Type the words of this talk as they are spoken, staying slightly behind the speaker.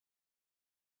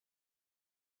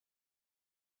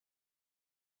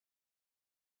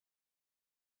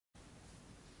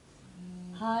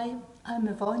Hi, I'm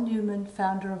Yvonne Newman,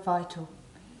 founder of Vital.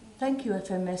 Thank you,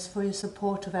 FMS, for your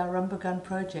support of our Rambagan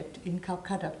project in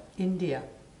Kolkata, India,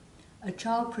 a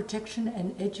child protection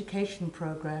and education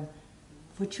program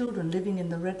for children living in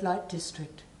the red light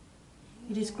district.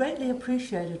 It is greatly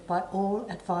appreciated by all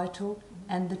at Vital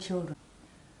and the children.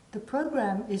 The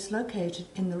program is located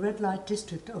in the red light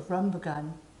district of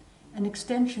Rambagan, an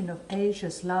extension of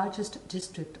Asia's largest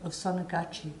district of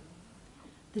Sonagachi.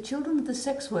 The children of the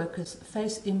sex workers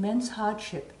face immense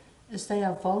hardship as they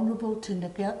are vulnerable to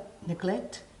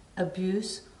neglect,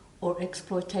 abuse, or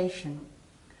exploitation.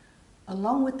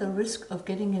 Along with the risk of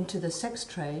getting into the sex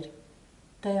trade,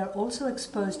 they are also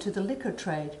exposed to the liquor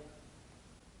trade.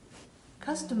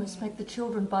 Customers make the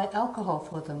children buy alcohol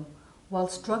for them,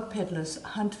 whilst drug peddlers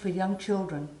hunt for young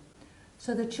children,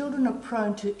 so the children are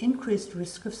prone to increased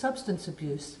risk of substance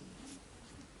abuse.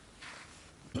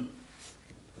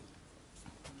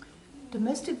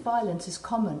 Domestic violence is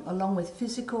common, along with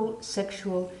physical,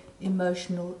 sexual,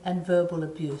 emotional, and verbal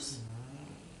abuse.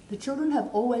 The children have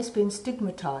always been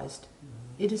stigmatized.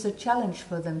 It is a challenge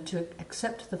for them to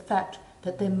accept the fact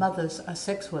that their mothers are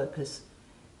sex workers,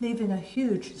 leaving a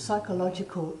huge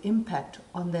psychological impact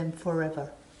on them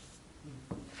forever.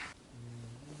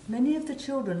 Many of the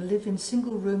children live in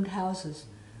single-roomed houses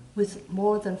with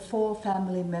more than 4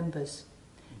 family members.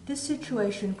 This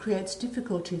situation creates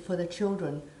difficulty for the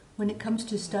children when it comes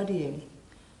to studying.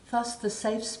 Thus, the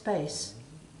safe space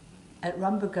at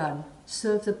Rambagan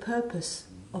serves the purpose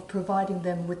of providing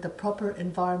them with the proper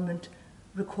environment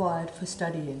required for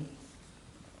studying.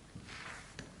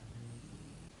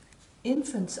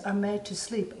 Infants are made to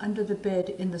sleep under the bed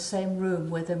in the same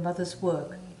room where their mothers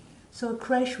work, so a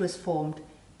creche was formed,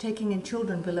 taking in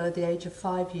children below the age of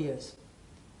 5 years.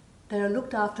 They are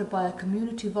looked after by a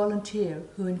community volunteer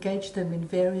who engage them in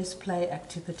various play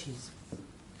activities.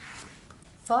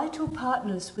 Vital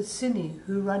partners with Cine,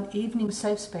 who run evening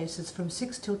safe spaces from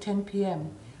 6 till 10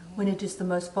 p.m. when it is the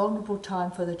most vulnerable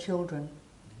time for the children.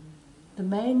 The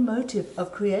main motive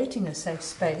of creating a safe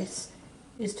space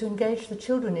is to engage the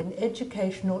children in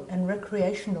educational and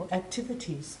recreational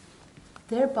activities,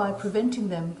 thereby preventing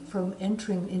them from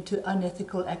entering into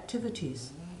unethical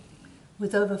activities.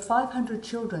 With over 500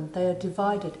 children, they are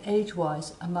divided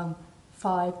age-wise among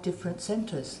 5 different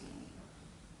centres.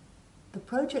 The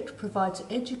project provides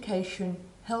education,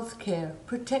 healthcare,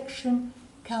 protection,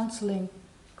 counselling,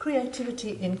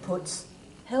 creativity inputs,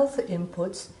 health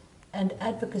inputs, and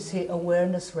advocacy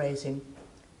awareness raising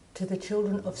to the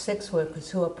children of sex workers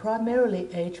who are primarily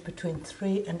aged between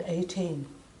 3 and 18.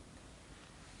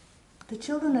 The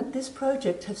children at this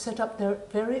project have set up their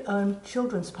very own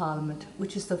children's parliament,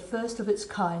 which is the first of its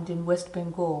kind in West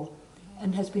Bengal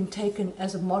and has been taken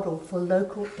as a model for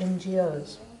local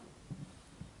NGOs.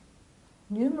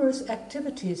 Numerous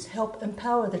activities help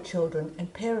empower the children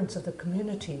and parents of the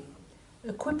community,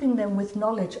 equipping them with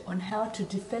knowledge on how to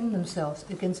defend themselves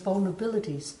against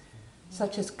vulnerabilities,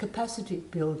 such as capacity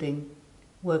building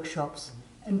workshops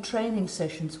and training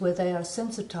sessions where they are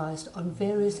sensitized on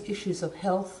various issues of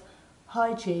health,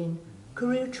 hygiene,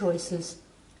 career choices,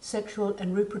 sexual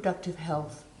and reproductive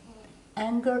health,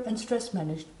 anger and stress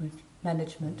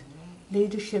management,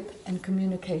 leadership and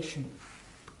communication.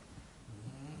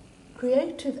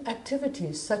 Creative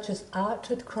activities such as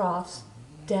art and crafts,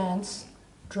 dance,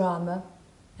 drama,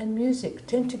 and music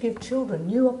tend to give children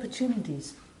new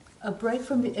opportunities, a break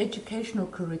from the educational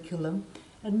curriculum,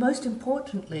 and most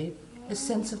importantly, a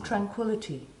sense of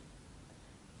tranquility.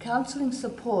 Counselling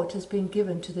support has been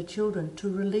given to the children to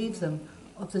relieve them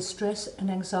of the stress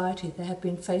and anxiety they have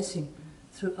been facing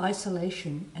through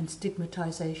isolation and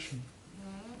stigmatization.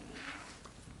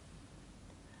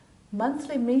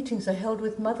 Monthly meetings are held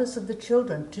with mothers of the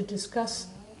children to discuss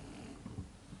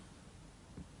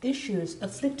issues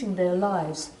afflicting their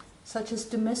lives, such as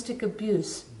domestic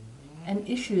abuse and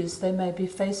issues they may be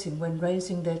facing when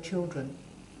raising their children.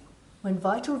 When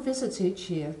Vital visits each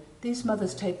year, these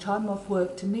mothers take time off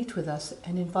work to meet with us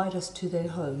and invite us to their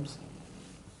homes.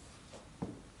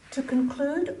 To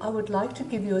conclude, I would like to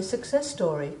give you a success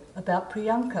story about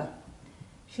Priyanka.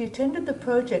 She attended the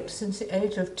project since the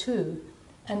age of 2,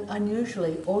 and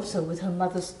unusually also with her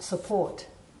mother's support.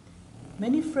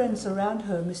 Many friends around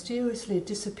her mysteriously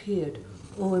disappeared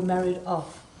or were married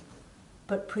off,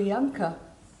 but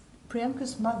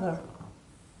Priyanka's mother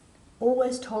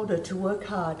always told her to work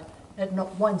hard, and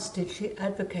not once did she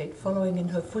advocate following in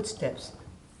her footsteps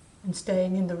and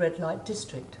staying in the red light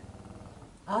district.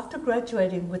 After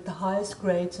graduating with the highest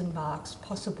grades and marks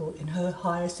possible in her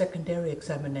higher secondary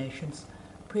examinations,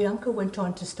 Priyanka went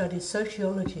on to study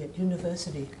sociology at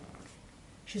university.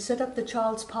 She set up the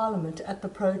Child's Parliament at the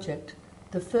project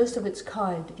the first of its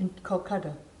kind in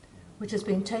Kolkata, which has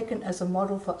been taken as a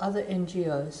model for other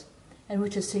NGOs and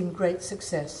which has seen great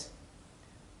success.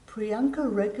 Priyanka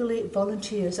regularly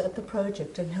volunteers at the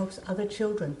project and helps other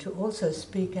children to also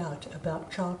speak out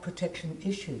about child protection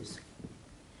issues.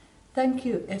 Thank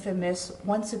you, FMS,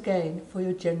 once again for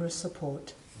your generous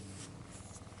support.